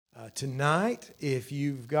Tonight, if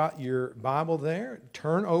you've got your Bible there,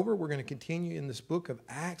 turn over. We're going to continue in this book of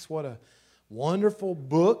Acts. What a wonderful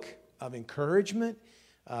book of encouragement.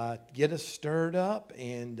 Get us stirred up,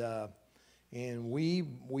 and we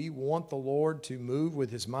want the Lord to move with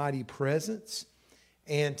His mighty presence.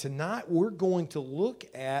 And tonight, we're going to look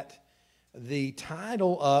at the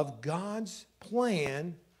title of God's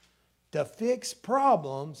Plan to Fix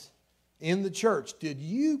Problems in the Church.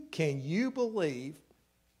 Can you believe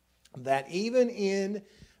that even in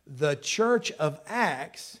the church of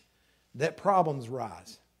Acts, that problems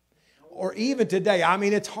rise? Or even today, I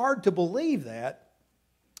mean, it's hard to believe that,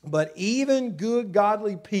 but even good,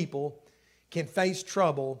 godly people can face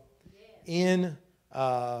trouble in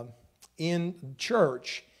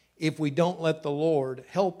church if we don't let the Lord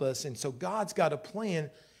help us. And so God's got a plan,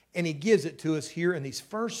 and He gives it to us here in these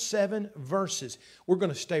first 7 verses. We're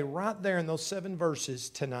going to stay right there in those 7 verses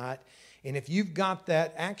tonight. And if you've got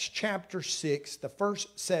that, Acts chapter 6, the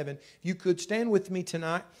first 7, you could stand with me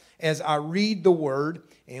tonight as I read the Word,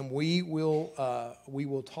 and we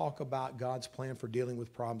will talk about God's plan for dealing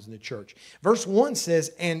with problems in the church. Verse 1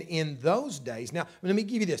 says, and in those days, now let me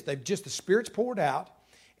give you this, the Spirit's poured out,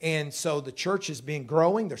 and so the church has been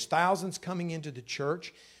growing. There's thousands coming into the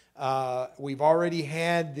church. We've already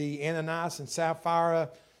had the Ananias and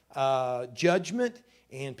Sapphira judgment,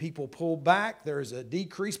 and people pulled back. There's a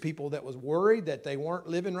decrease. People that was worried that they weren't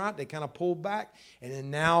living right, they kind of pulled back. And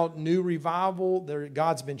then now, new revival.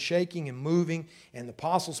 God's been shaking and moving, and the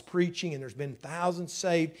apostles preaching, and there's been thousands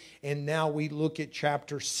saved. And now we look at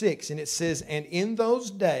chapter 6, and it says, and in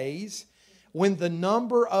those days, when the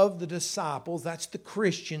number of the disciples, that's the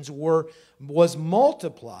Christians, was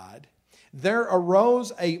multiplied, there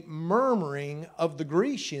arose a murmuring of the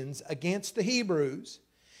Grecians against the Hebrews,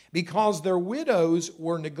 because their widows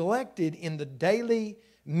were neglected in the daily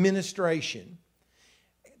ministration.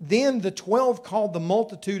 Then the 12 called the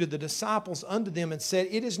multitude of the disciples unto them and said,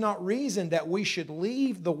 it is not reason that we should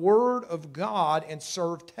leave the word of God and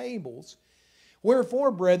serve tables.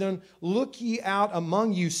 Wherefore, brethren, look ye out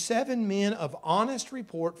among you 7 men of honest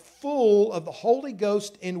report, full of the Holy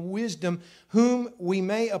Ghost and wisdom, whom we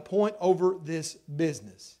may appoint over this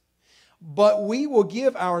business. But we will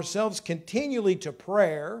give ourselves continually to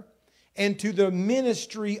prayer and to the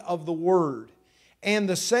ministry of the word. And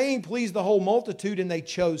the saying pleased the whole multitude, and they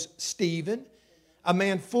chose Stephen, a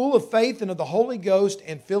man full of faith and of the Holy Ghost,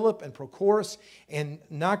 and Philip and Prochorus and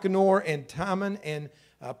Nicanor and Timon and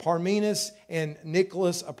Parmenas and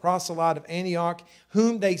Nicholas, a proselyte of Antioch,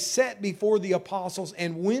 whom they set before the apostles.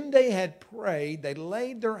 And when they had prayed, they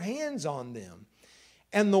laid their hands on them.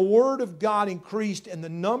 And the word of God increased, and the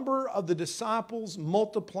number of the disciples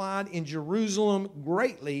multiplied in Jerusalem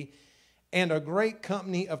greatly, and a great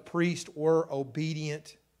company of priests were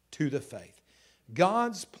obedient to the faith.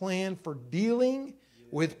 God's plan for dealing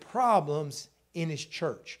with problems in His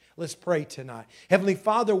church. Let's pray tonight. Heavenly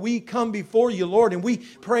Father, we come before You, Lord, and we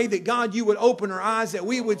pray that, God, You would open our eyes, that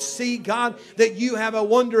we would see, God, that You have a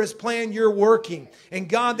wondrous plan You're working. And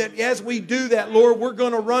God, that as we do that, Lord, we're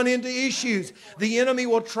going to run into issues. The enemy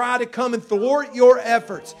will try to come and thwart Your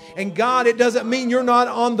efforts. And God, it doesn't mean You're not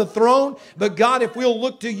on the throne, but God, if we'll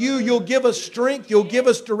look to You, You'll give us strength, You'll give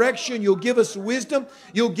us direction, You'll give us wisdom,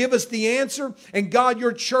 You'll give us the answer, and God,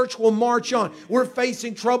 Your church will march on. We're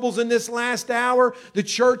facing troubles in this last hour. The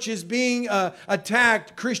church is being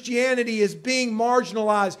attacked. Christianity is being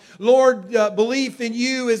marginalized. Lord, belief in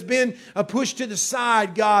You has been pushed to the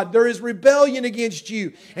side, God. There is rebellion against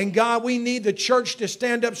You. And God, we need the church to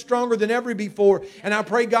stand up stronger than ever before. And I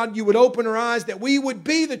pray, God, You would open our eyes, that we would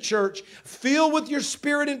be the church filled with Your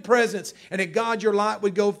Spirit and presence. And that, God, Your light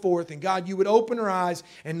would go forth. And God, You would open our eyes.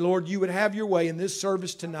 And Lord, You would have Your way in this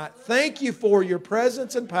service tonight. Thank You for Your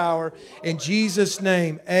presence and power. In Jesus'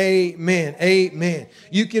 name, amen. Amen.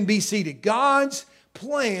 You can be seated. God's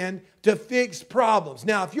plan to fix problems.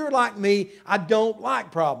 Now, if you're like me, I don't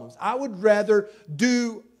like problems. I would rather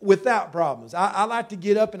do without problems. I like to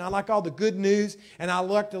get up and I like all the good news, and I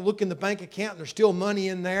like to look in the bank account and there's still money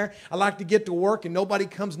in there. I like to get to work and nobody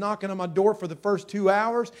comes knocking on my door for the first 2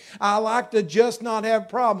 hours. I like to just not have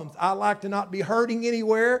problems. I like to not be hurting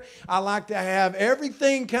anywhere. I like to have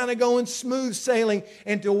everything kind of going smooth sailing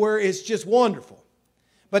and to where it's just wonderful.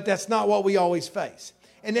 But that's not what we always face.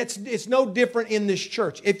 And it's no different in this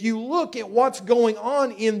church. If you look at what's going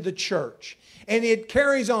on in the church, and it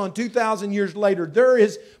carries on 2,000 years later, there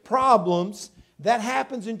is problems that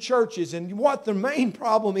happens in churches. And what the main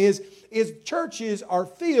problem is churches are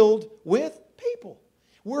filled with people.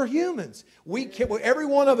 We're humans. Every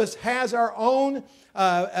one of us has our own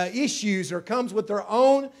issues or comes with their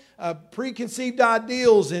own preconceived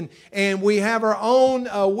ideals, and we have our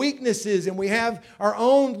own weaknesses, and we have our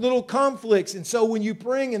own little conflicts. And so when you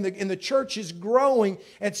bring, and the church is growing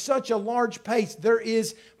at such a large pace, there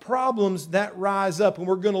is problems that rise up, and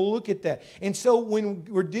we're going to look at that. And so when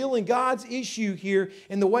we're dealing God's issue here,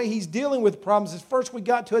 and the way He's dealing with problems is, first we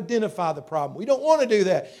got to identify the problem. We don't want to do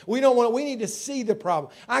that. We need to see the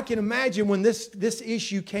problem. I can imagine when this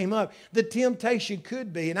issue came up, the temptation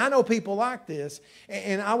could be, and I know people like this,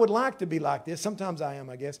 and I would like to be like this. Sometimes I am,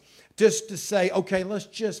 I guess. Just to say, okay, let's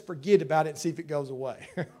just forget about it and see if it goes away.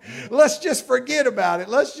 Let's just forget about it.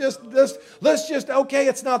 Let's just, okay,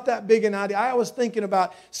 it's not that big an idea. I was thinking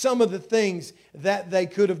about some of the things that they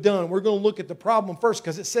could have done. We're going to look at the problem first,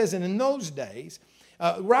 because it says, and in those days,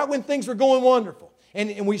 right when things were going wonderful,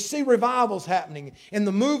 and we see revivals happening, and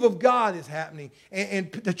the move of God is happening,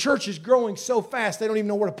 and the church is growing so fast, they don't even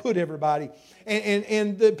know where to put everybody.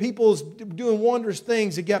 And the people's doing wondrous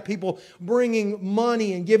things. They got people bringing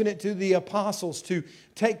money and giving it to the apostles to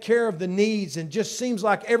take care of the needs, and just seems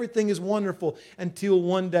like everything is wonderful until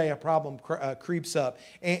one day a problem creeps up.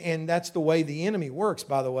 And that's the way the enemy works,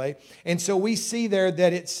 by the way. And so we see there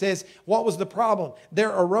that it says, what was the problem?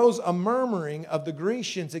 There arose a murmuring of the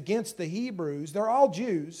Grecians against the Hebrews. They're all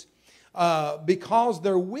Jews, because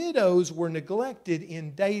their widows were neglected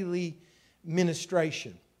in daily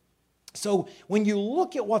ministration. So when you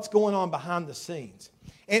look at what's going on behind the scenes,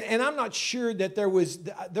 and I'm not sure that there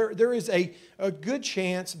is a good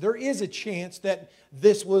chance, there is a chance that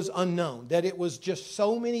this was unknown, that it was just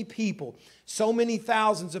so many people, so many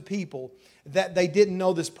thousands of people, that they didn't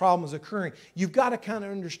know this problem was occurring. You've got to kind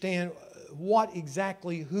of understand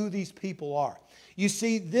who these people are. You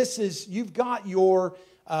see, you've got your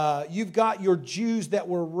Jews that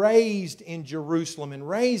were raised in Jerusalem and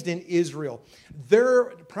raised in Israel. Their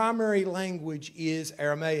primary language is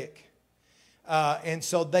Aramaic. And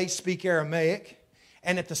so they speak Aramaic.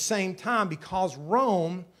 And at the same time, because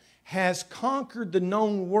Rome has conquered the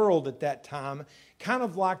known world at that time, kind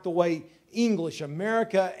of like the way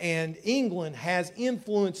America and England has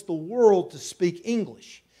influenced the world to speak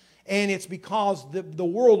English. And it's because the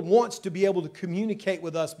world wants to be able to communicate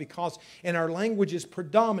with us, and our language is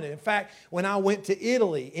predominant. In fact, when I went to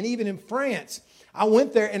Italy and even in France, I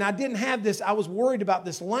went there and I didn't have this. I was worried about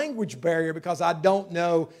this language barrier, because I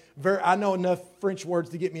know enough French words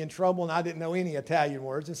to get me in trouble, and I didn't know any Italian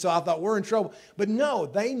words. And so I thought, we're in trouble. But no,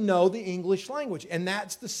 they know the English language. And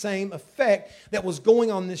that's the same effect that was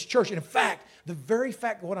going on in this church. And in fact, the very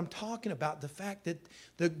fact of what I'm talking about, the fact that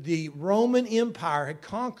the Roman Empire had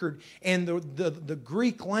conquered, and the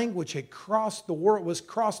Greek language had crossing the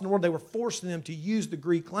world. They were forcing them to use the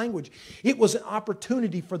Greek language. It was an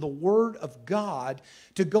opportunity for the Word of God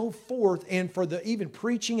to go forth, and for the even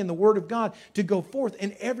preaching and the Word of God to go forth,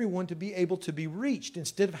 and everyone to be able to be reached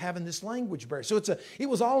instead of having this language barrier. So it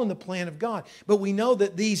was all in the plan of God. But we know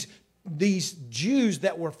that these Jews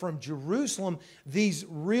that were from Jerusalem, these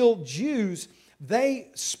real Jews, they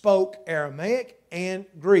spoke Aramaic and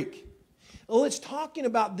Greek. Well, it's talking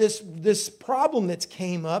about this problem that's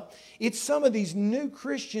came up. It's some of these new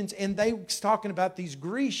Christians, and they're talking about these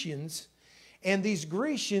Grecians. And these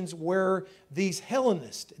Grecians were these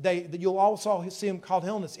Hellenists. You'll also see them called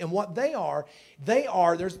Hellenists. And what they are,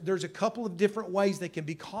 there's a couple of different ways they can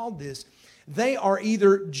be called this. They are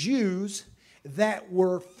either Jews that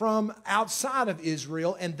were from outside of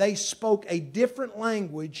Israel, and they spoke a different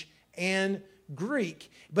language and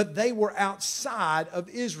Greek, but they were outside of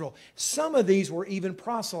Israel. Some of these were even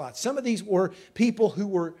proselytes. Some of these were people who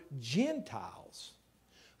were Gentiles,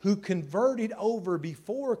 who converted over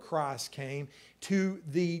before Christ came to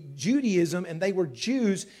the Judaism, and they were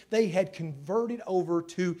Jews. They had converted over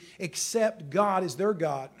to accept God as their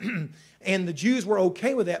God. And the Jews were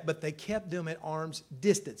okay with that, but they kept them at arm's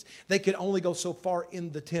distance. They could only go so far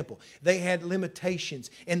in the temple. They had limitations,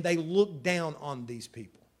 and they looked down on these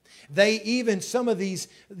people. Some of these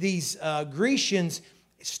Grecians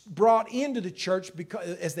brought into the church,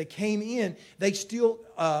 because as they came in, they still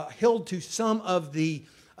held to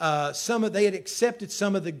they had accepted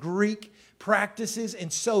some of the Greek practices.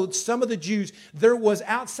 And so some of the Jews, there was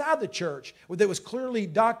outside the church, that was clearly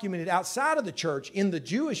documented outside of the church in the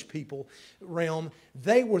Jewish people realm,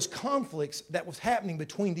 there was conflicts that was happening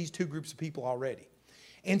between these two groups of people already.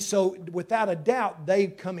 And so without a doubt,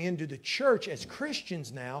 they've come into the church as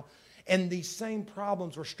Christians now, and these same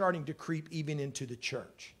problems were starting to creep even into the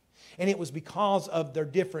church. And it was because of their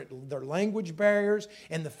language barriers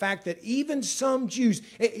and the fact that even some Jews,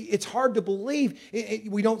 it's hard to believe.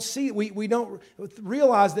 We don't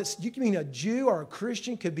realize that you can mean a Jew or a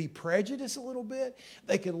Christian could be prejudiced a little bit.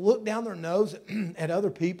 They could look down their nose at other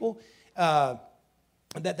people.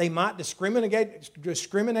 That they might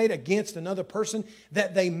discriminate against another person,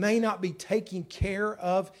 that they may not be taking care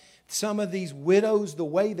of some of these widows the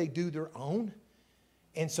way they do their own.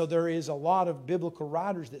 And so there is a lot of biblical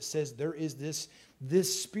writers that says there is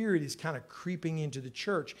this spirit is kind of creeping into the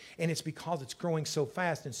church, and it's because it's growing so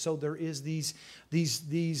fast. And so there is these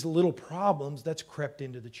little problems that's crept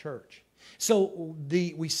into the church. So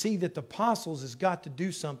we see that the apostles has got to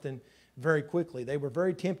do something very quickly. They were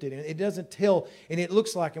very tempted, and it doesn't tell, and it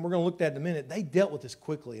looks like, and we're going to look at that in a minute, they dealt with this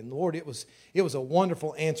quickly. And Lord, it was a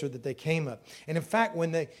wonderful answer that they came up. And in fact,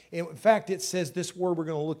 it says this word we're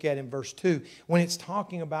going to look at in verse 2, when it's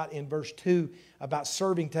talking about in verse 2 about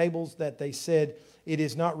serving tables, that they said, it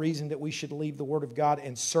is not reason that we should leave the word of God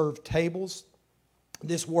and serve tables.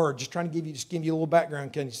 This word, just trying to give you a little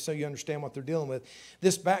background so you understand what they're dealing with.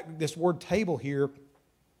 This word table here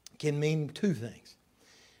can mean two things.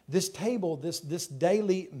 This table, this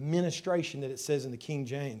daily ministration that it says in the King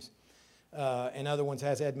James, and other ones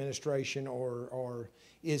has administration or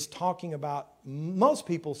is talking about, most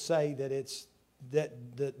people say that it's that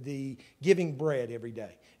the giving bread every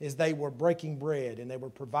day, is they were breaking bread and they were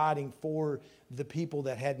providing for the people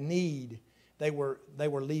that had need. They were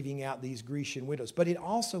leaving out these Grecian widows. But it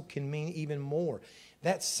also can mean even more.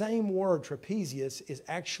 That same word, trapezius, is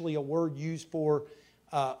actually a word used for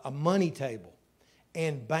a money table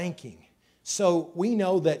and banking. So we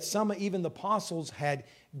know that even the apostles had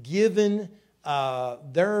given not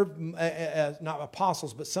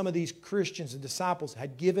apostles, but some of these Christians and disciples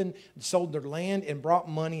had sold their land and brought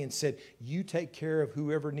money and said, you take care of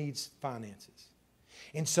whoever needs finances.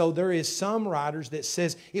 And so there is some writers that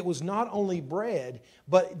says it was not only bread,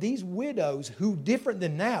 but these widows who different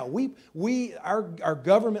than now. Our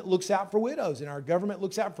government looks out for widows, and our government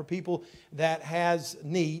looks out for people that has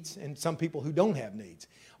needs and some people who don't have needs.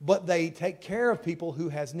 But they take care of people who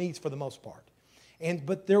has needs for the most part.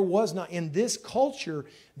 But there was not, in this culture,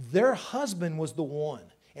 their husband was the one,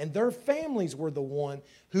 and their families were the one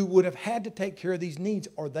who would have had to take care of these needs,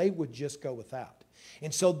 or they would just go without.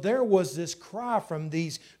 And so there was this cry from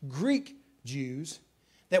these Greek Jews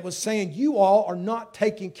that was saying, you all are not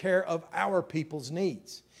taking care of our people's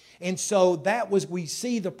needs. And so we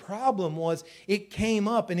see the problem was it came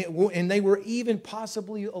up and they were even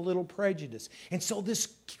possibly a little prejudiced. And so this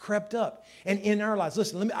crept up. And in our lives,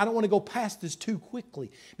 listen, I don't want to go past this too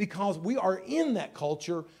quickly because we are in that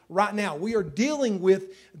culture right now. We are dealing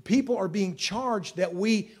with, people are being charged that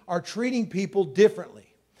we are treating people differently.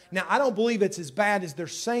 Now, I don't believe it's as bad as they're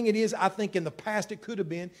saying it is. I think in the past it could have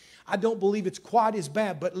been. I don't believe it's quite as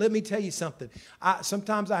bad. But let me tell you something.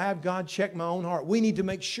 Sometimes I have God check my own heart. We need to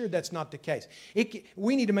make sure that's not the case.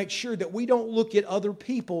 We need to make sure that we don't look at other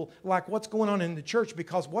people like what's going on in the church,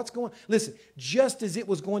 because listen, just as it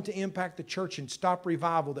was going to impact the church and stop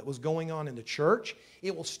revival that was going on in the church,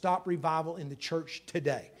 it will stop revival in the church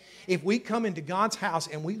today. If we come into God's house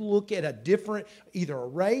and we look at either a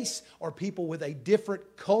race or people with a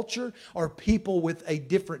different culture or people with a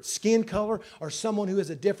different skin color or someone who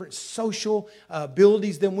has a different social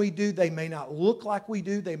abilities than we do, they may not look like we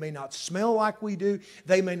do, they may not smell like we do,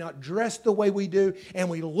 they may not dress the way we do, and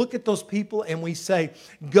we look at those people and we say,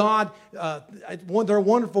 God, they're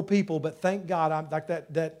wonderful people, but thank God, I'm like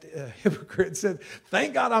that hypocrite said,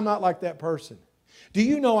 thank God I'm not like that person. Do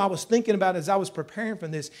you know, I was thinking about it as I was preparing for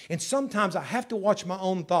this, and sometimes I have to watch my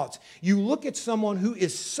own thoughts. You look at someone who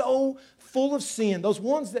is so full of sin, those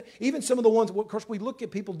ones that, even some of the ones, of course, we look at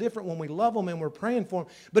people different when we love them and we're praying for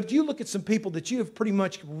them, but you look at some people that you have pretty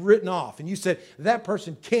much written off, and you said, that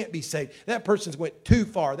person can't be saved. That person's went too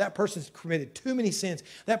far. That person's committed too many sins.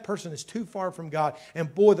 That person is too far from God,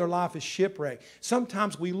 and boy, their life is shipwrecked.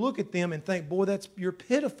 Sometimes we look at them and think, boy, you're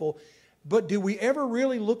pitiful. But do we ever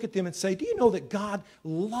really look at them and say, do you know that God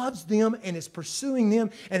loves them and is pursuing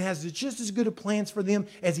them and has just as good of plans for them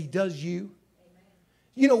as He does you? Amen.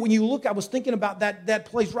 You know, when you look, I was thinking about that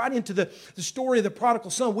plays right into the story of the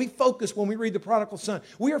prodigal son. We focus, when we read the prodigal son,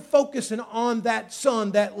 we are focusing on that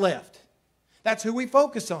son that left. That's who we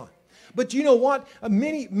focus on. But you know what?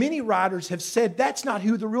 Many writers have said that's not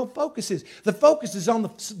who the real focus is. The focus is on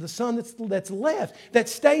the son that's left, that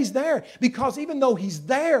stays there. Because even though he's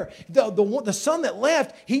there, the son that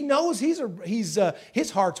left, he knows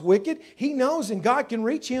his heart's wicked. He knows, and God can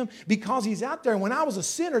reach him because he's out there. And when I was a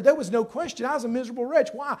sinner, there was no question. I was a miserable wretch.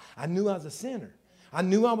 Why? I knew I was a sinner. I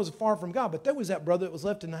knew I was far from God, but there was that brother that was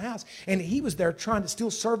left in the house, and he was there trying to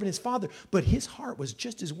still serving his father, but his heart was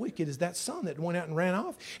just as wicked as that son that went out and ran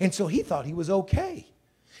off, and so he thought he was okay.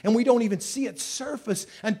 And we don't even see it surface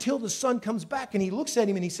until the son comes back and he looks at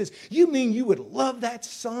him and he says, you mean you would love that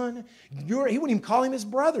son? He wouldn't even call him his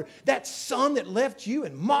brother. That son that left you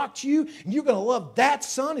and mocked you, and you're going to love that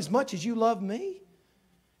son as much as you love me?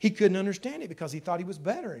 He couldn't understand it because he thought he was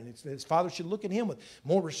better. And his father should look at him with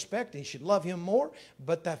more respect and he should love him more.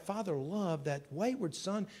 But that father loved that wayward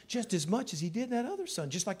son just as much as he did that other son,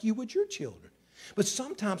 just like you would your children. But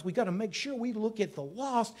sometimes we got to make sure we look at the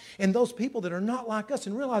lost and those people that are not like us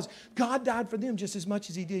and realize God died for them just as much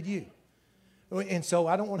as he did you. And so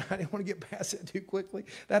I didn't want to get past that too quickly.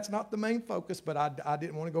 That's not the main focus, but I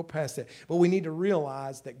didn't want to go past that. But we need to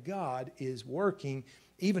realize that God is working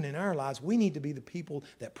even in our lives. We need to be the people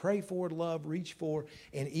that pray for, love, reach for,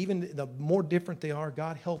 and even the more different they are,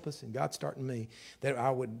 God help us, and God starting me, that I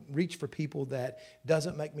would reach for people that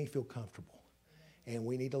doesn't make me feel comfortable. And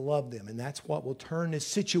we need to love them. And that's what will turn this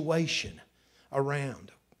situation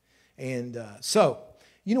around. And so,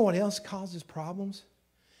 you know what else causes problems?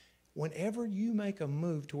 Whenever you make a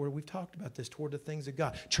move to where we've talked about this, toward the things of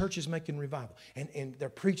God, churches making revival, and their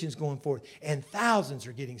preaching's going forth, and thousands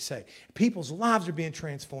are getting saved. People's lives are being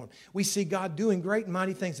transformed. We see God doing great and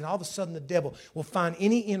mighty things, and all of a sudden the devil will find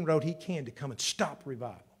any inroad he can to come and stop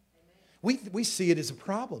revival. We see it as a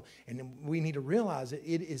problem, and we need to realize that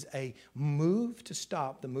it is a move to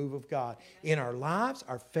stop the move of God in our lives,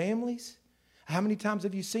 our families. How many times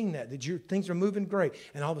have you seen that? Things are moving great,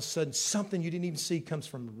 and all of a sudden something you didn't even see comes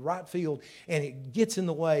from right field, and it gets in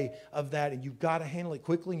the way of that, and you've got to handle it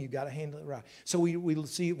quickly, and you've got to handle it right. So we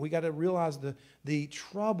got to realize the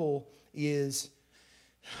trouble is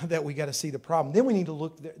that we got to see the problem. Then we need to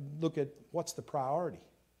look at what's the priority.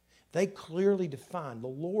 They clearly define. The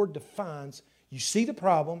Lord defines. You see the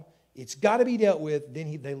problem. It's got to be dealt with.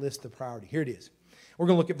 Then they list the priority. Here it is. We're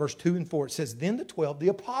going to look at verse 2 and 4. It says, then the 12, the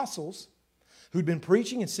apostles, who'd been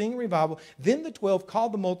preaching and singing revival, then the 12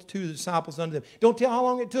 called the multitude of the disciples unto them. Don't tell how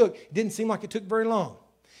long it took. It didn't seem like it took very long.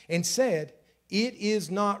 And said, it is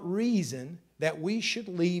not reason that we should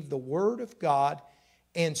leave the word of God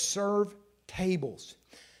and serve tables,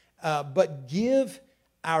 but give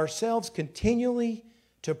ourselves continually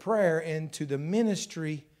to prayer and to the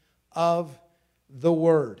ministry of the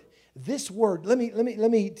word. This word, let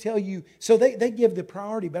me tell you. So they give the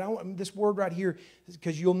priority, but I want this word right here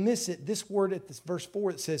because you'll miss it. This word at this verse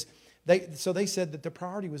 4, it says they said that the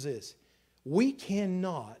priority was this: we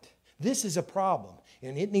cannot. This is a problem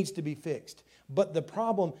and it needs to be fixed. But the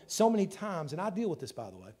problem so many times, and I deal with this,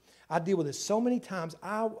 by the way. I deal with this so many times.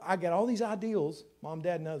 I get all these ideals. Mom,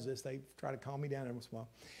 Dad knows this. They try to calm me down every once in a while.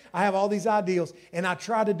 I have all these ideals, and I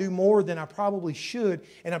try to do more than I probably should,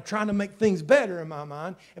 and I'm trying to make things better in my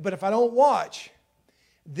mind. But if I don't watch,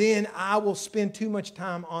 then I will spend too much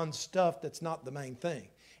time on stuff that's not the main thing.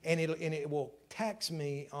 And it will tax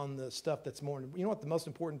me on the stuff that's more. You know what the most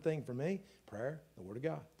important thing for me? Prayer, the Word of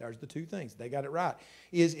God. There's the two things. They got it right.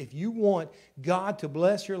 Is if you want God to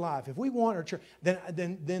bless your life, if we want our church,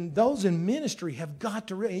 then those in ministry have got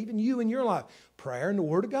to, even you in your life, prayer and the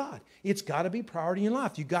Word of God. It's got to be priority in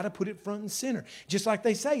life. You've got to put it front and center. Just like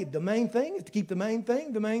they say, the main thing is to keep the main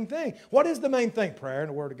thing the main thing. What is the main thing? Prayer and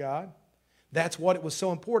the Word of God. That's what it was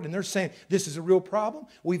so important. And they're saying, this is a real problem.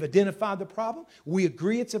 We've identified the problem. We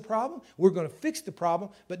agree it's a problem. We're going to fix the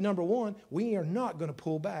problem. But number one, we are not going to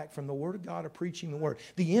pull back from the Word of God or preaching the Word.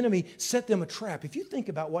 The enemy set them a trap. If you think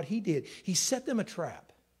about what he did, he set them a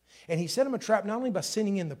trap. And he set them a trap not only by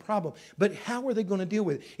sending in the problem, but how were they going to deal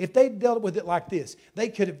with it? If they dealt with it like this, they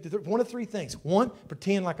could have one of three things. One,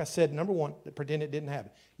 pretend, like I said, number one, pretend it didn't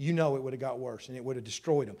happen. You know it would have got worse and it would have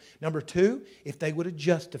destroyed them. Number two, if they would have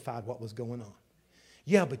justified what was going on.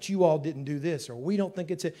 Yeah, but you all didn't do this, or we don't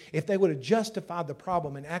think it's it. If they would have justified the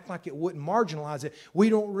problem and act like it wouldn't marginalize it, we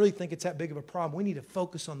don't really think it's that big of a problem. We need to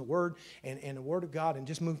focus on the Word and the Word of God and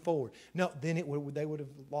just move forward. No, then they would have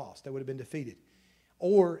lost. They would have been defeated.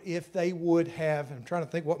 Or if they would have, I'm trying to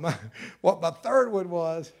think what my third one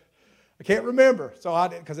was. I can't remember, so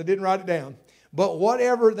because I didn't write it down. But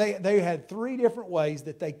whatever, they had three different ways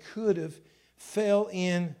that they could have fell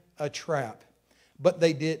in a trap, but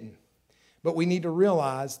they didn't. But we need to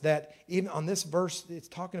realize that even on this verse, it's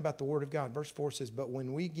talking about the Word of God. Verse 4 says, but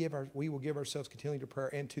when we will give ourselves continually to prayer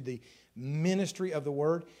and to the ministry of the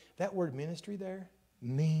Word. That word ministry there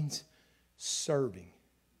means serving.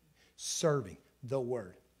 Serving the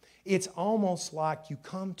Word. It's almost like you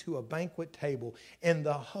come to a banquet table and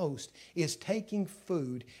the host is taking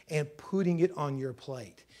food and putting it on your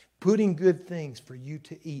plate. putting good things for you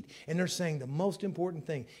to eat. And they're saying the most important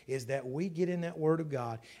thing is that we get in that Word of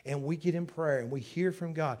God and we get in prayer and we hear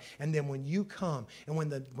from God. And then when you come and when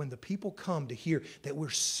the people come to hear that we're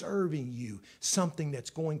serving you something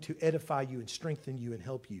that's going to edify you and strengthen you and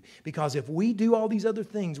help you. Because if we do all these other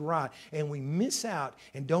things right and we miss out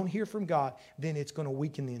and don't hear from God, then it's going to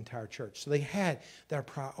weaken the entire church. So they had their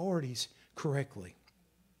priorities correctly.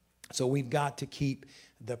 So we've got to keep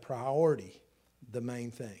the priority the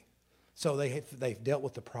main thing. So they've dealt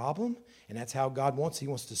with the problem, and that's how God wants. He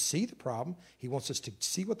wants to see the problem. He wants us to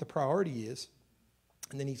see what the priority is,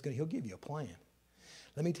 and then he'll give you a plan.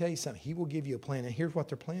 Let me tell you something. He will give you a plan, and here's what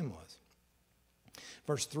their plan was.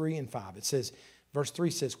 Verse 3 and 5, it says, verse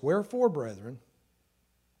 3 says, "Wherefore, brethren,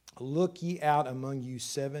 look ye out among you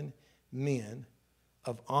 7 men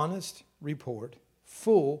of honest report,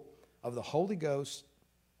 full of the Holy Ghost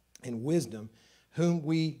and wisdom, whom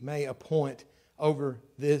we may appoint over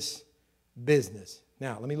this business."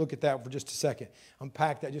 Now, let me look at that for just a second.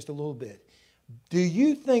 Unpack that just a little bit. Do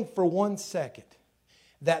you think for one second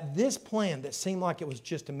that this plan that seemed like it was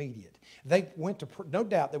just immediate, they went to, no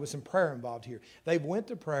doubt there was some prayer involved here. They went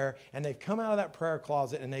to prayer and they've come out of that prayer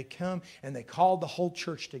closet and they come and they called the whole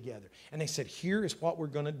church together. And they said, here is what we're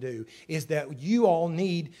going to do, is that you all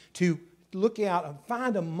need to look out and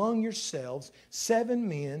find among yourselves 7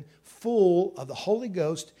 men full of the Holy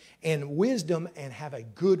Ghost and wisdom and have a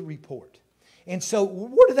good report. And so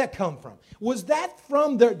where did that come from? Was that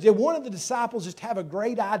from, did one of the disciples just have a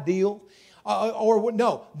great ideal? Or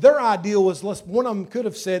no, their ideal was, one of them could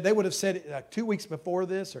have said, they would have said it 2 weeks before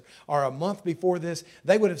this or a month before this.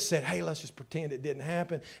 They would have said, hey, let's just pretend it didn't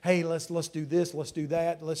happen. Hey, let's do this, let's do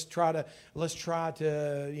that. Let's try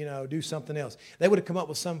to do something else. They would have come up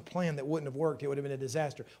with some plan that wouldn't have worked. It would have been a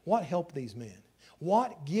disaster. What helped these men?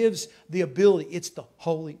 What gives the ability? It's the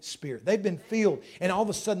Holy Spirit. They've been filled, and all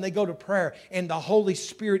of a sudden they go to prayer, and the Holy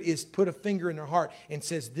Spirit is put a finger in their heart and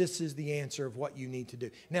says, this is the answer of what you need to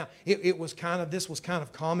do. Now, this was kind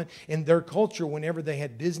of common in their culture whenever they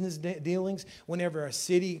had business dealings, whenever a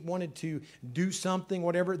city wanted to do something,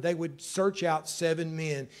 whatever, they would search out 7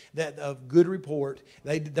 men that of good report.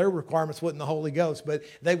 Their requirements wasn't the Holy Ghost, but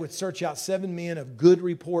they would search out 7 men of good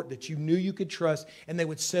report that you knew you could trust, and they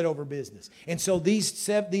would set over business. And so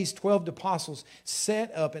these 12 apostles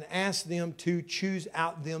set up and asked them to choose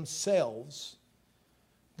out themselves.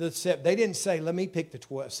 They didn't say, let me pick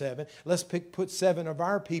the 7. Let's put 7 of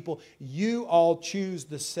our people. You all choose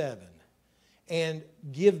the 7 and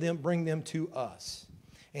bring them to us.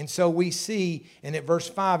 And so we see, and at verse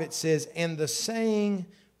 5 it says, and the saying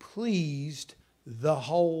pleased the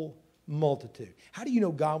whole multitude. How do you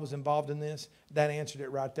know God was involved in this? That answered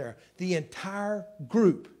it right there. The entire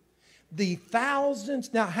group. The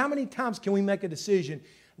thousands. Now, how many times can we make a decision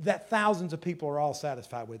that thousands of people are all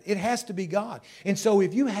satisfied with? It has to be God. And so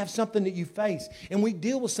if you have something that you face and we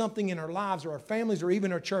deal with something in our lives or our families or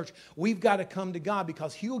even our church, we've got to come to God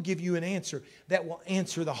because He'll give you an answer that will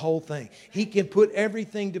answer the whole thing. He can put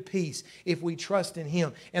everything to peace if we trust in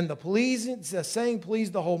Him. And the saying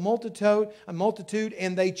pleased the whole multitude,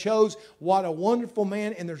 and they chose what a wonderful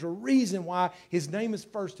man. And there's a reason why his name is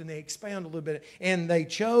first, and they expound a little bit. And they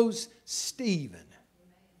chose Stephen.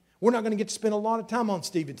 We're not going to get to spend a lot of time on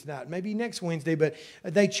Stephen tonight, maybe next Wednesday, but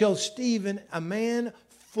they chose Stephen, a man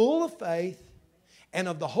full of faith and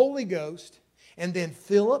of the Holy Ghost, and then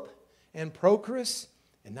Philip and Prochorus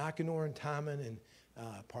and Nicanor and Timon and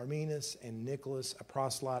Parmenas and Nicholas, a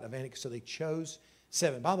proselyte of Antioch. So they chose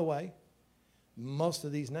 7. By the way, most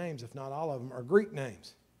of these names, if not all of them, are Greek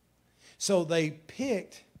names. So they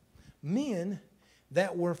picked men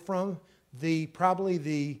that were from probably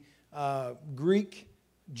the Greek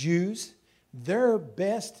Jews, their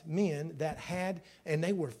best men that had, and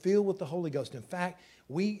they were filled with the Holy Ghost. In fact,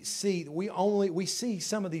 we see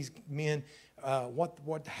some of these men.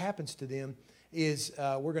 What happens to them is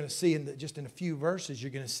we're going to see just in a few verses. You're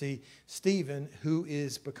going to see Stephen, who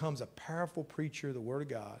becomes a powerful preacher of the Word of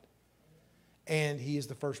God, and he is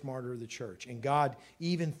the first martyr of the church. And God,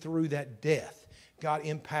 even through that death, God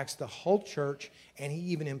impacts the whole church, and He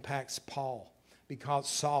even impacts Paul. Because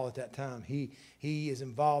Saul at that time, he is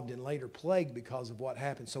involved in later plague because of what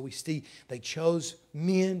happened. So we see they chose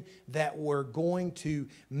men that were going to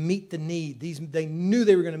meet the need. They knew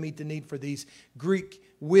they were going to meet the need for these Greek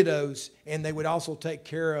widows, and they would also take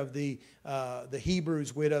care of the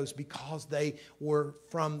Hebrews widows because they were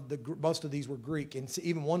most of these were Greek. And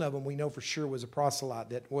even one of them we know for sure was a proselyte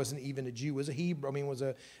that wasn't even a Jew, was a Hebrew, was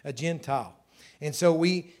a Gentile. And so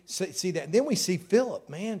we see that. And then we see Philip.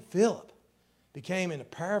 Man, Philip became a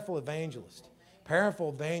powerful evangelist. Powerful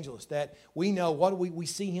evangelist that we know. What do we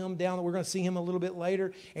see him down? We're going to see him a little bit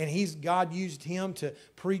later. And God used him to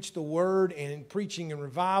preach the word and preaching and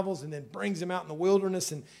revivals, and then brings him out in the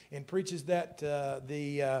wilderness and preaches that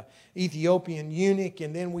the Ethiopian eunuch.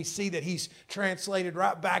 And then we see that he's translated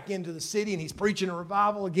right back into the city and he's preaching a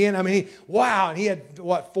revival again. I mean, wow. And he had,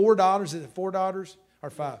 4 daughters? Is it 4 daughters or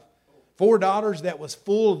 5? 4 daughters that was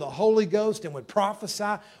full of the Holy Ghost and would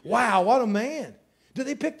prophesy. Wow, what a man. Did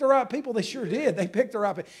they pick the right people? They sure did. They picked the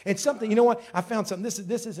right people. And something, you know what? I found something. This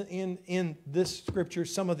isn't in this scripture.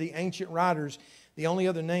 Some of the ancient writers, the only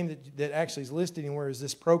other name that actually is listed anywhere is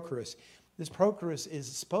this Prochorus. This Prochorus is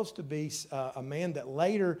supposed to be a man that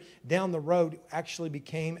later down the road actually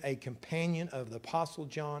became a companion of the Apostle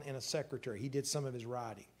John and a secretary. He did some of his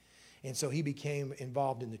writing. And so he became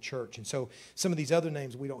involved in the church. And so some of these other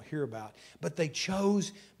names we don't hear about. But they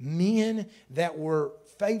chose men that were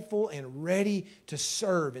faithful and ready to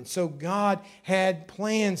serve. And so God had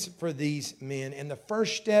plans for these men. And the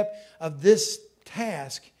first step of this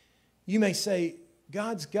task, you may say,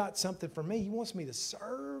 God's got something for me. He wants me to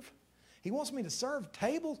serve. He wants me to serve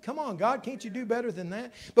tables. Come on, God, can't you do better than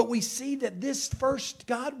that? But we see that this first,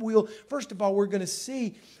 first of all, we're going to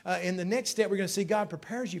see in the next step, we're going to see God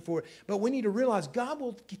prepares you for it. But we need to realize God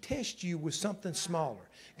will test you with something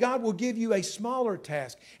smaller. God will give you a smaller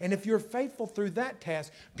task. And if you're faithful through that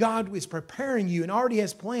task, God is preparing you and already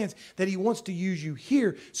has plans that He wants to use you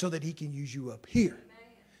here so that He can use you up here.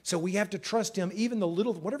 So we have to trust Him, even the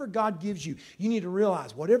little, whatever God gives you, you need to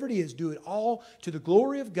realize, whatever it is, do it all to the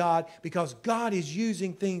glory of God, because God is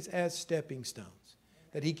using things as stepping stones,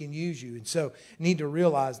 that He can use you. And so you need to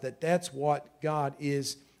realize that that's what God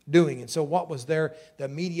is doing. And so what was the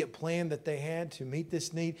immediate plan that they had to meet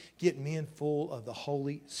this need? Get men full of the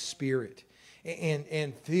Holy Spirit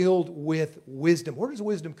and filled with wisdom. Where does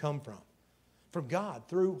wisdom come from? From God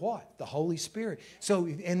through what? The Holy Spirit. So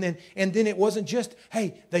and then it wasn't just,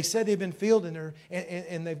 hey, they said they've been filled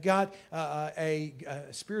and they've got a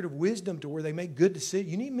spirit of wisdom to where they make good decisions.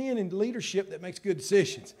 You need men in leadership that makes good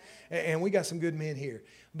decisions, and we got some good men here.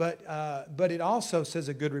 But it also says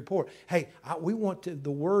a good report. Hey, we want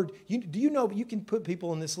the word. Do you know you can put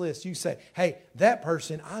people on this list? You say, hey, that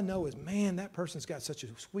person I know that person's got such a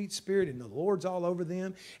sweet spirit and the Lord's all over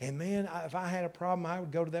them. And man, if I had a problem, I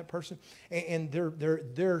would go to that person. And their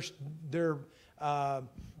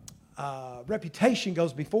reputation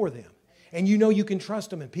goes before them. And you know you can trust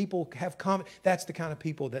them, and people have confidence. That's the kind of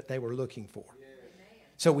people that they were looking for.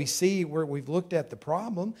 So we see where we've looked at the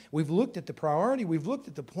problem, we've looked at the priority, we've looked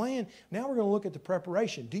at the plan. Now we're going to look at the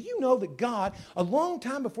preparation. Do you know that God, a long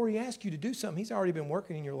time before He asks you to do something, He's already been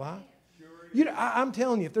working in your life? I'm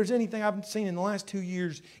telling you, if there's anything I've seen in the last 2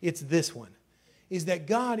 years, it's this one, is that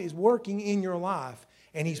God is working in your life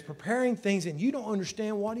and He's preparing things and you don't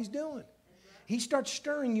understand what He's doing. He starts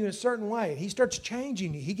stirring you in a certain way. He starts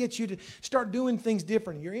changing you. He gets you to start doing things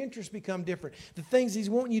different. Your interests become different. The things He's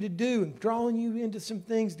wanting you to do and drawing you into some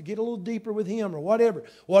things to get a little deeper with Him or whatever.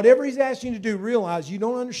 Whatever He's asking you to do, realize you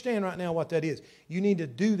don't understand right now what that is. You need to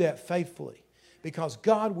do that faithfully, because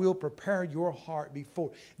God will prepare your heart before.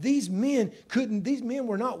 These men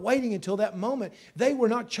were not waiting until that moment. They were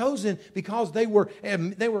not chosen because they were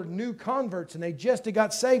new converts and they just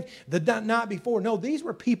got saved the night before. No, these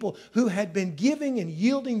were people who had been giving and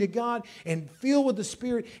yielding to God and filled with the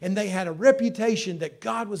Spirit, and they had a reputation that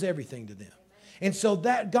God was everything to them. And so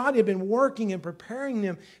that God had been working and preparing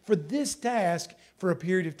them for this task for a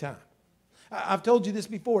period of time. I've told you this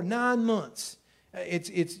before, 9 months.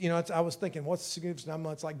 I was thinking, what's the significance of 9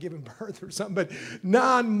 months, like giving birth or something? But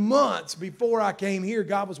 9 months before I came here,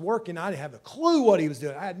 God was working. I didn't have a clue what He was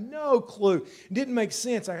doing. I had no clue. It didn't make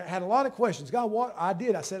sense. I had a lot of questions. God, what? I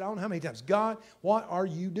said, I don't know how many times. God, what are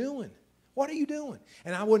you doing? What are you doing?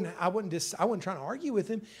 And I wasn't trying to argue with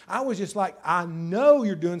Him. I was just like, I know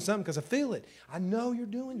you're doing something because I feel it. I know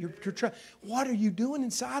you're trying. What are you doing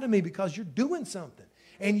inside of me? Because you're doing something.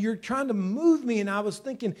 And you're trying to move me. And I was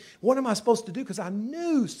thinking, what am I supposed to do? Because I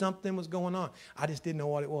knew something was going on. I just didn't know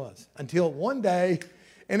what it was until one day.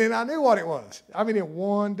 And then I knew what it was. I mean, in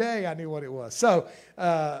one day, I knew what it was. So,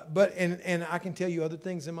 and I can tell you other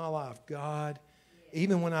things in my life. God,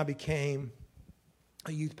 even when I became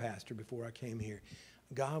a youth pastor before I came here,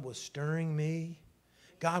 God was stirring me.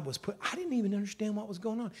 I didn't even understand what was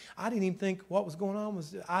going on. I didn't even think what was going on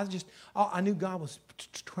I knew God was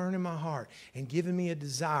turning my heart and giving me a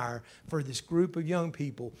desire for this group of young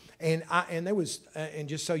people. And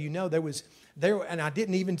just so you know, and I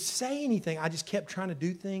didn't even say anything. I just kept trying to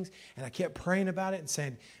do things, and I kept praying about it and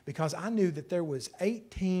saying, because I knew that there was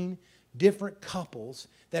 18 different couples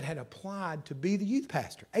that had applied to be the youth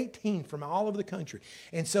pastor, 18 from all over the country.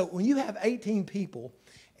 And so when you have 18 people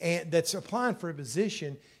that's applying for a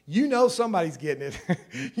position, you know somebody's getting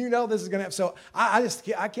it. You know this is going to happen. So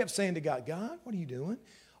I kept saying to God, God, what are you doing?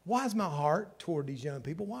 Why is my heart toward these young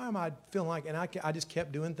people? Why am I feeling like, and I just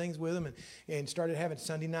kept doing things with them and started having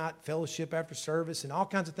Sunday night fellowship after service and all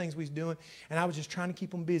kinds of things we was doing. And I was just trying to keep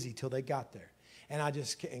them busy till they got there.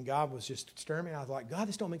 And God was just stirring me. And I was like, God,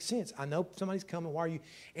 this don't make sense. I know somebody's coming. Why are you?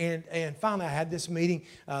 And finally, I had this meeting.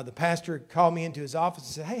 The pastor called me into his office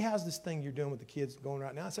and said, hey, how's this thing you're doing with the kids going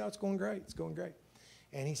right now? I said, oh, it's going great. It's going great.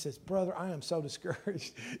 And he says, brother, I am so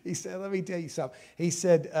discouraged. He said, let me tell you something. He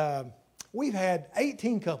said, we've had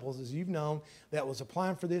 18 couples, as you've known, that was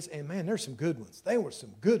applying for this. And, man, there's some good ones. They were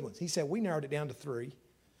some good ones. He said, we narrowed it down to three.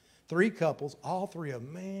 3 couples, all 3 of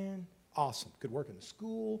them, man, awesome. Could work in the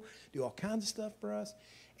school, do all kinds of stuff for us.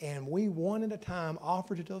 And we, one at a time,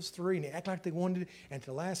 offered to those 3, and they acted like they wanted it. And at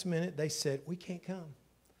the last minute, they said, we can't come.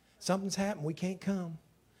 Something's happened. We can't come.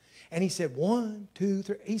 And he said, 1, 2,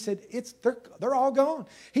 3. He said, they're all gone.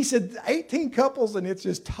 He said, 18 couples, and it's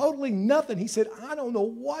just totally nothing. He said, I don't know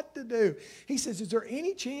what to do. He says, is there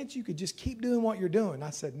any chance you could just keep doing what you're doing? I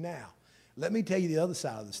said, now, let me tell you the other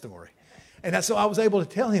side of the story. And so I was able to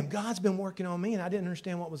tell him, God's been working on me, and I didn't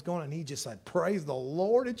understand what was going on. And he just said, praise the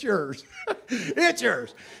Lord, it's yours. It's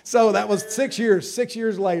yours. So that was 6 years. 6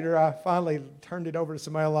 years later, I finally turned it over to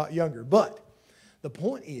somebody a lot younger. But the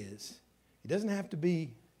point is, it doesn't have to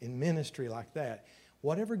be in ministry like that.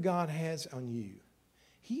 Whatever God has on you,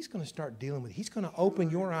 He's going to start dealing with it. He's going to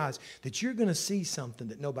open your eyes that you're going to see something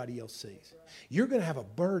that nobody else sees. You're going to have a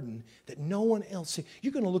burden that no one else sees.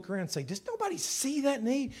 You're going to look around and say, does nobody see that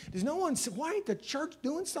need? Does no one see? Why ain't the church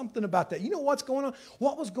doing something about that? You know what's going on?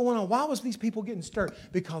 What was going on? Why was these people getting stirred?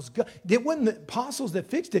 Because God, it wasn't the apostles that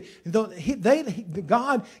fixed it.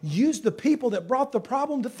 God used the people that brought the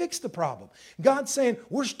problem to fix the problem. God's saying,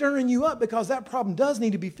 we're stirring you up because that problem does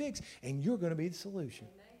need to be fixed, and you're going to be the solution.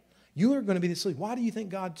 You are going to be the solution. Why do you think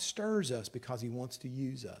God stirs us? Because He wants to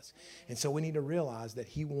use us. And so we need to realize that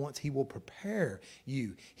He will prepare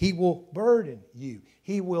you. He will burden you.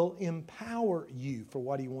 He will empower you for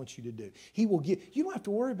what He wants you to do. He will give. You don't have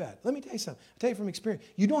to worry about it. Let me tell you something. I'll tell you from experience.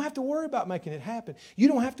 You don't have to worry about making it happen. You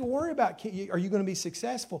don't have to worry about, are you going to be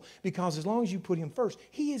successful? Because as long as you put Him first,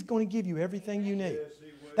 He is going to give you everything you need.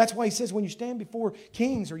 That's why He says when you stand before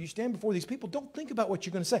kings or you stand before these people, don't think about what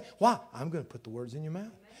you're going to say. Why? I'm going to put the words in your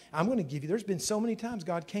mouth. I'm going to give you. There's been so many times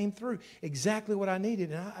God came through exactly what I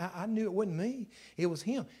needed, and I knew it wasn't me. It was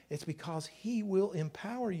Him. It's because He will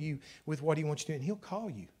empower you with what He wants you to do, and He'll call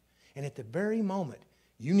you. And at the very moment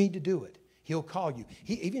you need to do it, He'll call you.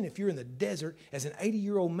 Even if you're in the desert as an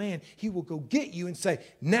 80-year-old man, He will go get you and say,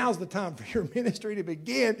 now's the time for your ministry to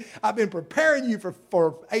begin. I've been preparing you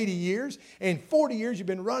for 80 years, and 40 years you've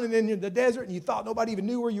been running in the desert, and you thought nobody even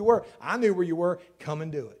knew where you were. I knew where you were. Come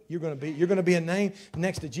and do it. You're going to be a name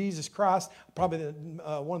next to Jesus Christ, probably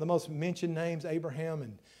one of the most mentioned names, Abraham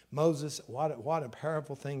and Moses. What a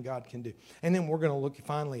powerful thing God can do. And then we're going to look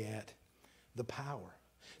finally at the power.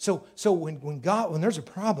 So when there's a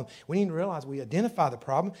problem, we need to realize we identify the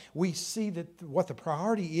problem. We see that what the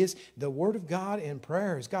priority is. The Word of God and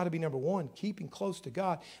prayer has got to be number one, keeping close to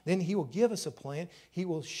God. Then He will give us a plan. He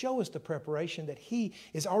will show us the preparation that He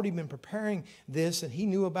has already been preparing this, and He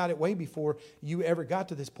knew about it way before you ever got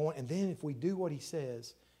to this point. And then if we do what He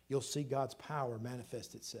says, you'll see God's power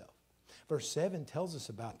manifest itself. Verse 7 tells us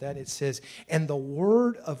about that. It says, and the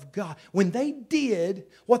Word of God, when they did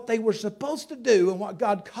what they were supposed to do and what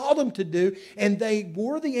God called them to do, and they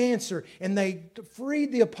were the answer, and they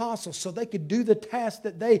freed the apostles so they could do the task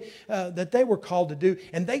that they were called to do,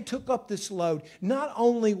 and they took up this load. Not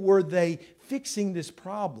only were they fixing this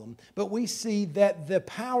problem, but we see that the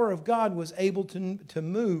power of God was able to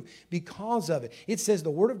move because of it. It says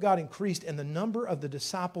the Word of God increased, and the number of the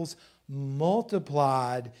disciples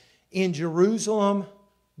multiplied in Jerusalem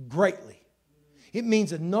greatly. It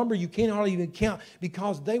means a number you can't hardly even count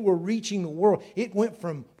because they were reaching the world. It went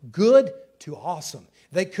from good to awesome.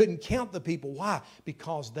 They couldn't count the people. Why?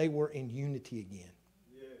 Because they were in unity again.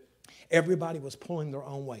 Everybody was pulling their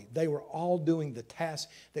own way. They were all doing the task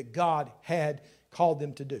that God had called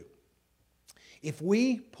them to do. If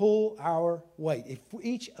we pull our weight, if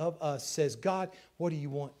each of us says, God, what do you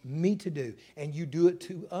want me to do? And you do it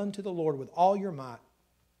unto the Lord with all your might,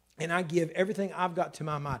 and I give everything I've got to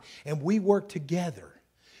my mind, and we work together,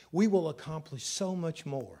 we will accomplish so much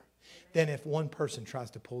more Then if one person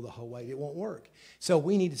tries to pull the whole weight, it won't work. So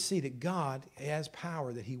we need to see that God has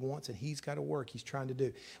power that He wants, and He's got a work He's trying to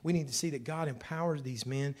do. We need to see that God empowers these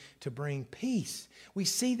men to bring peace. We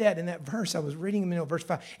see that in that verse. I was reading a minute, verse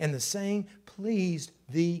 5. And the saying pleased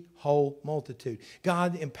the whole multitude.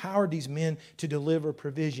 God empowered these men to deliver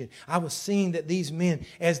provision. I was seeing that these men,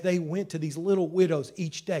 as they went to these little widows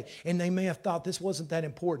each day, and they may have thought this wasn't that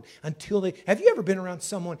important until they... Have you ever been around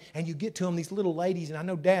someone and you get to them, these little ladies, and I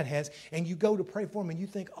know Dad has, and you go to pray for them and you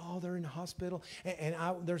think, oh, they're in the hospital.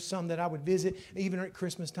 There's some that I would visit. Even at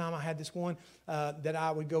Christmas time, I had this one that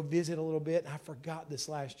I would go visit a little bit. I forgot this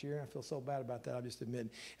last year. I feel so bad about that, I'll just admit.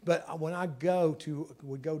 But when I would go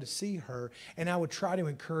to see her, and I would try to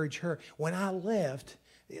encourage her. When I left,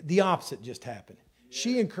 the opposite just happened.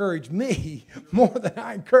 She encouraged me more than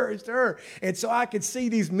I encouraged her. And so I could see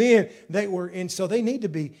these men, and so they need to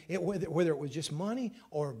be, whether it was just money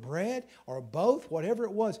or bread or both, whatever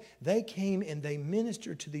it was, they came and they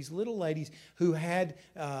ministered to these little ladies who had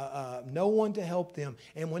no one to help them.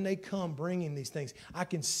 And when they come bringing these things, I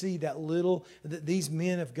can see that these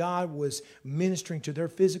men of God was ministering to their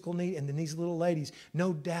physical need. And then these little ladies,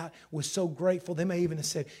 no doubt, was so grateful. They may even have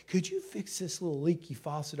said, could you fix this little leaky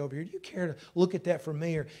faucet over here? Do you care to look at that for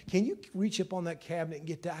me? Or can you reach up on that cabinet and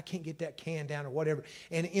get that? I can't get that can down or whatever.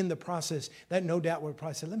 And in the process, that no doubt would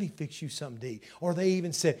probably say, let me fix you something to eat. Or they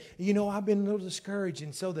even said, I've been a little discouraged.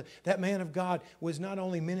 And so that man of God was not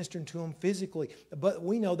only ministering to them physically, but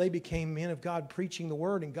we know they became men of God preaching the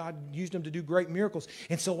word, and God used them to do great miracles.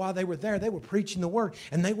 And so while they were there, they were preaching the word,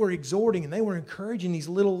 and they were exhorting, and they were encouraging these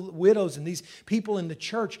little widows and these people in the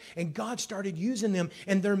church. And God started using them,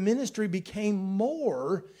 and their ministry became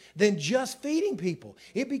more than just feeding people.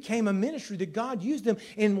 It became a ministry that God used them.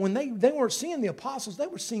 And when they weren't seeing the apostles, they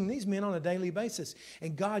were seeing these men on a daily basis.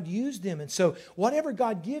 And God used them. And so whatever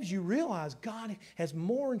God gives you, realize God has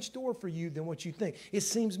more in store for you than what you think. It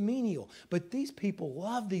seems menial. But these people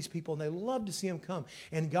love these people, and they love to see them come.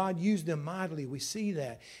 And God used them mightily. We see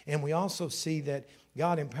that. And we also see that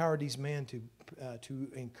God empowered these men to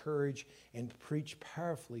encourage and preach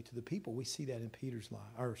powerfully to the people. We see that in Peter's life,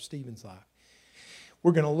 or Stephen's life.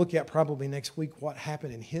 We're going to look at probably next week what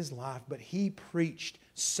happened in his life, but he preached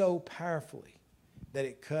so powerfully that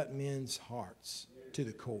it cut men's hearts to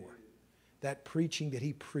the core. That preaching that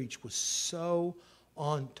he preached was so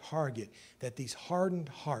on target that these hardened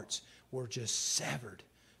hearts were just severed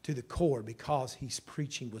to the core because his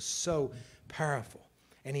preaching was so powerful.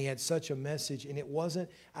 And he had such a message, and it wasn't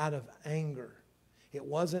out of anger. It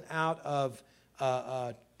wasn't out of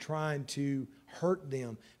trying to hurt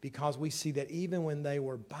them, because we see that even when they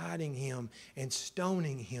were biting him and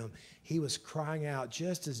stoning him, he was crying out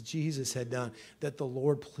just as Jesus had done, that the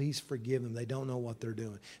Lord please forgive them. They don't know what they're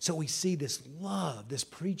doing. So we see this love, this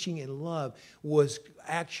preaching and love was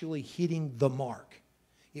actually hitting the mark.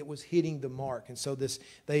 It was hitting the mark. And so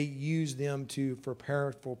they used them for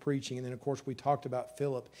powerful preaching. And then, of course, we talked about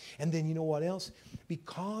Philip. And then you know what else?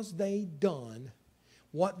 Because they done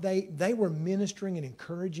what they were ministering and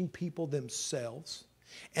encouraging people themselves.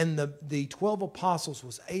 And the 12 apostles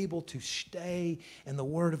was able to stay in the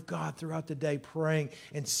Word of God throughout the day, praying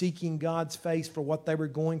and seeking God's face for what they were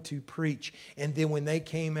going to preach. And then when they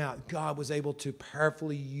came out, God was able to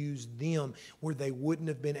powerfully use them where they wouldn't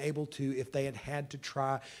have been able to if they had to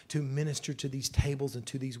try to minister to these tables and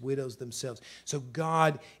to these widows themselves. So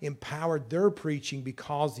God empowered their preaching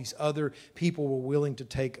because these other people were willing to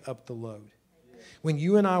take up the load. When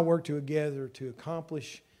you and I work together to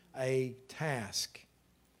accomplish a task,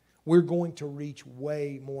 we're going to reach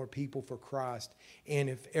way more people for Christ, and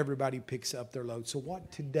if everybody picks up their load. So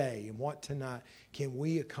what today and what tonight can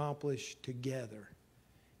we accomplish together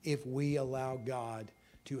if we allow God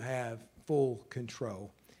to have full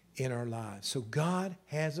control in our lives? So God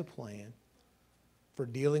has a plan for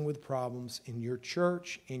dealing with problems in your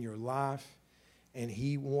church, in your life, and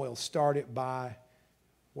He will start it by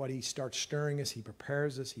what He starts stirring us. He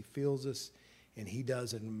prepares us, He fills us, and He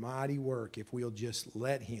does a mighty work if we'll just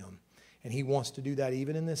let Him. And He wants to do that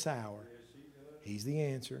even in this hour. He's the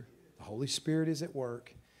answer. The Holy Spirit is at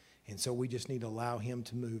work. And so we just need to allow Him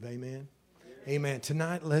to move. Amen? Amen.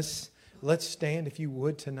 Tonight, let's stand if you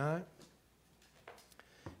would tonight.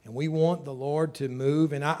 And we want the Lord to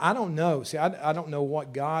move. And I don't know. See, I don't know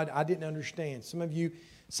what God, I didn't understand. Some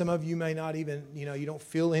of you may not even, you don't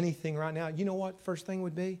feel anything right now. You know what first thing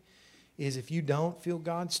would be? Is if you don't feel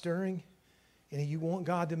God stirring and you want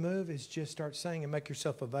God to move, is just start saying and make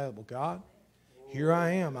yourself available. God, here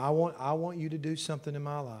I am. I want you to do something in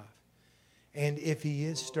my life. And if He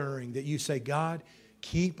is stirring, that you say, God,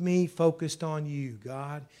 Keep me focused on you,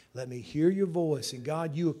 God. Let me hear your voice. And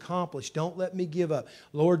God, you accomplish. Don't let me give up.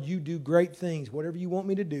 Lord, you do great things. Whatever you want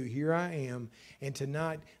me to do, here I am. And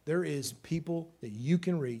tonight, there is people that you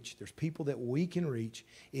can reach. There's people that we can reach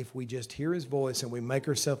if we just hear his voice and we make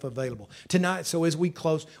ourselves available. Tonight, so as we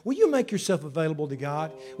close, will you make yourself available to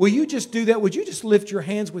God? Will you just do that? Would you just lift your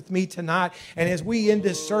hands with me tonight? And as we end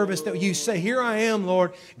this service, that you say, here I am,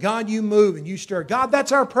 Lord. God, you move and you stir. God,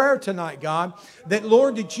 that's our prayer tonight, God. That,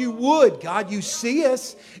 Lord, that you would. God, you see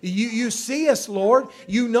us. You see us, Lord.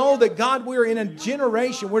 You know that, God, we're in a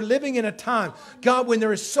generation. We're living in a time, God, when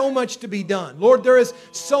there is so much to be done. Lord, there is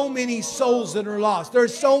so many souls that are lost. There are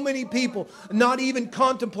so many people not even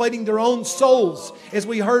contemplating their own souls, as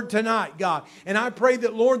we heard tonight, God. And I pray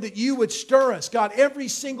that, Lord, that you would stir us, God, every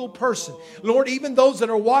single person. Lord, even those that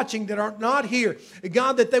are watching that are not here,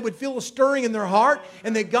 God, that they would feel a stirring in their heart,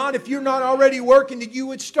 and that, God, if you're not already working, that you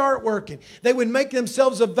would start working. They would make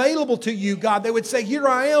themselves available to you, God. They would say, here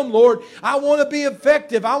I am, Lord. I want to be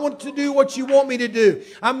effective. I want to do what you want me to do.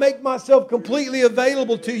 I make myself completely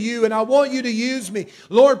available to you, and I want you to use me.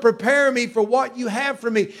 Lord, prepare me for what you have for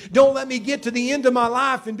me. Don't let me get to the end of my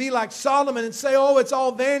life and be like Solomon and say, oh, it's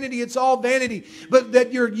all vanity, it's all vanity. But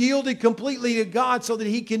that you're yielded completely to God so that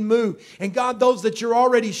he can move. And God, those that you're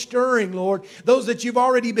already stirring, Lord, those that you've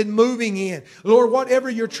already been moving in, Lord, whatever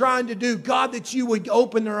you're trying to do, God, that you would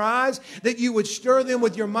open their eyes, that you would stir them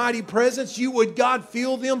with your mighty presence. You would, God,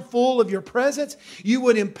 fill them full of your presence. You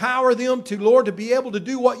would empower them to, Lord, to be able to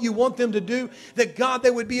do what you want them to do. That, God,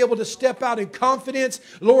 they would be able to step out in confidence,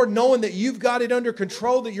 Lord, knowing that you've got it under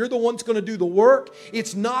control, that you're the one that's going to do the work.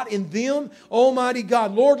 It's not in them. Almighty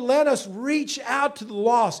God, Lord, let us reach out to the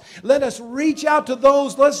lost. Let us reach out to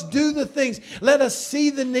those. Let's do the things. Let us see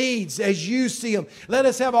the needs as you see them. Let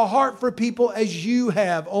us have a heart for people as you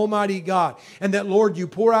have, Almighty God. And that, Lord, you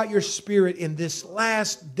pour out your Spirit in this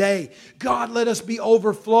last day. God, let us be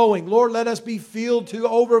overflowing. Lord, let us be filled to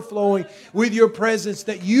overflowing with your presence,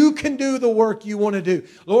 that you can do the work you want to do.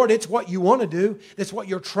 Lord, it's what you want to do. That's what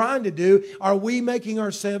you're trying to do. Are we making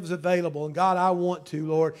ourselves available? And God, I want to,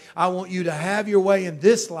 Lord. I want you to have your way in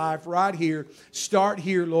this life right here. Start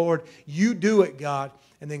here, Lord. You do it, God.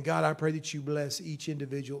 And then, God, I pray that you bless each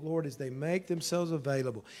individual, Lord, as they make themselves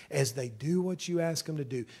available, as they do what you ask them to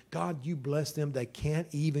do. God, you bless them. They can't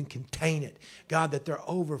even contain it. God, that they're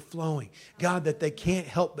overflowing. God, that they can't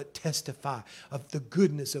help but testify of the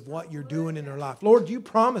goodness of what you're doing in their life. Lord, you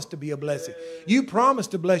promised to be a blessing. You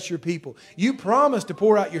promised to bless your people. You promised to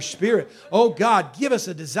pour out your Spirit. Oh, God, give us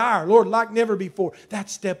a desire, Lord, like never before.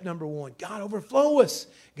 That's step number one. God, overflow us.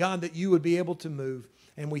 God, that you would be able to move.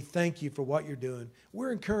 And we thank you for what you're doing.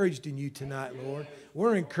 We're encouraged in you tonight, Lord.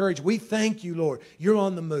 We're encouraged. We thank you, Lord. You're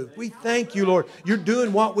on the move. We thank you, Lord. You're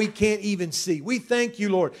doing what we can't even see. We thank you,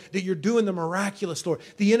 Lord, that you're doing the miraculous, Lord.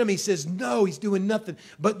 The enemy says, no, he's doing nothing.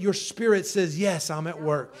 But your Spirit says, yes, I'm at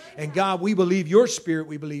work. And God, we believe your Spirit.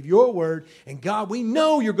 We believe your word. And God, we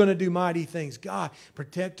know you're going to do mighty things. God,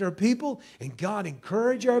 protect our people. And God,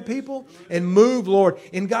 encourage our people. And move, Lord.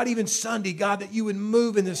 And God, even Sunday, God, that you would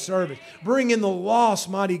move in this service. Bring in the lost,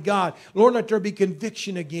 mighty God. Lord, let there be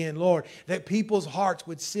conviction again, Lord, that people's hearts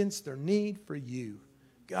would sense their need for you.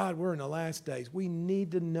 God, we're in the last days. We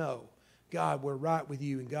need to know, God, we're right with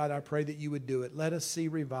you. And God, I pray that you would do it. Let us see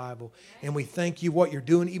revival. And we thank you what you're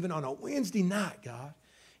doing even on a Wednesday night, God.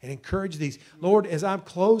 And encourage these. Lord, as I'm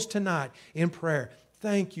closed tonight in prayer,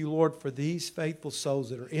 thank you, Lord, for these faithful souls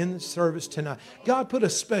that are in the service tonight. God, put a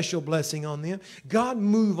special blessing on them. God,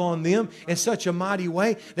 move on them in such a mighty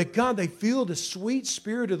way that, God, they feel the sweet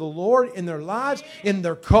Spirit of the Lord in their lives, in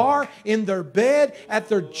their car, in their bed, at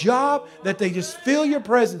their job, that they just feel your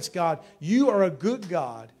presence, God. You are a good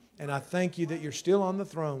God, and I thank you that you're still on the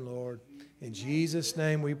throne, Lord. In Jesus'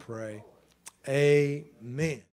 name we pray. Amen.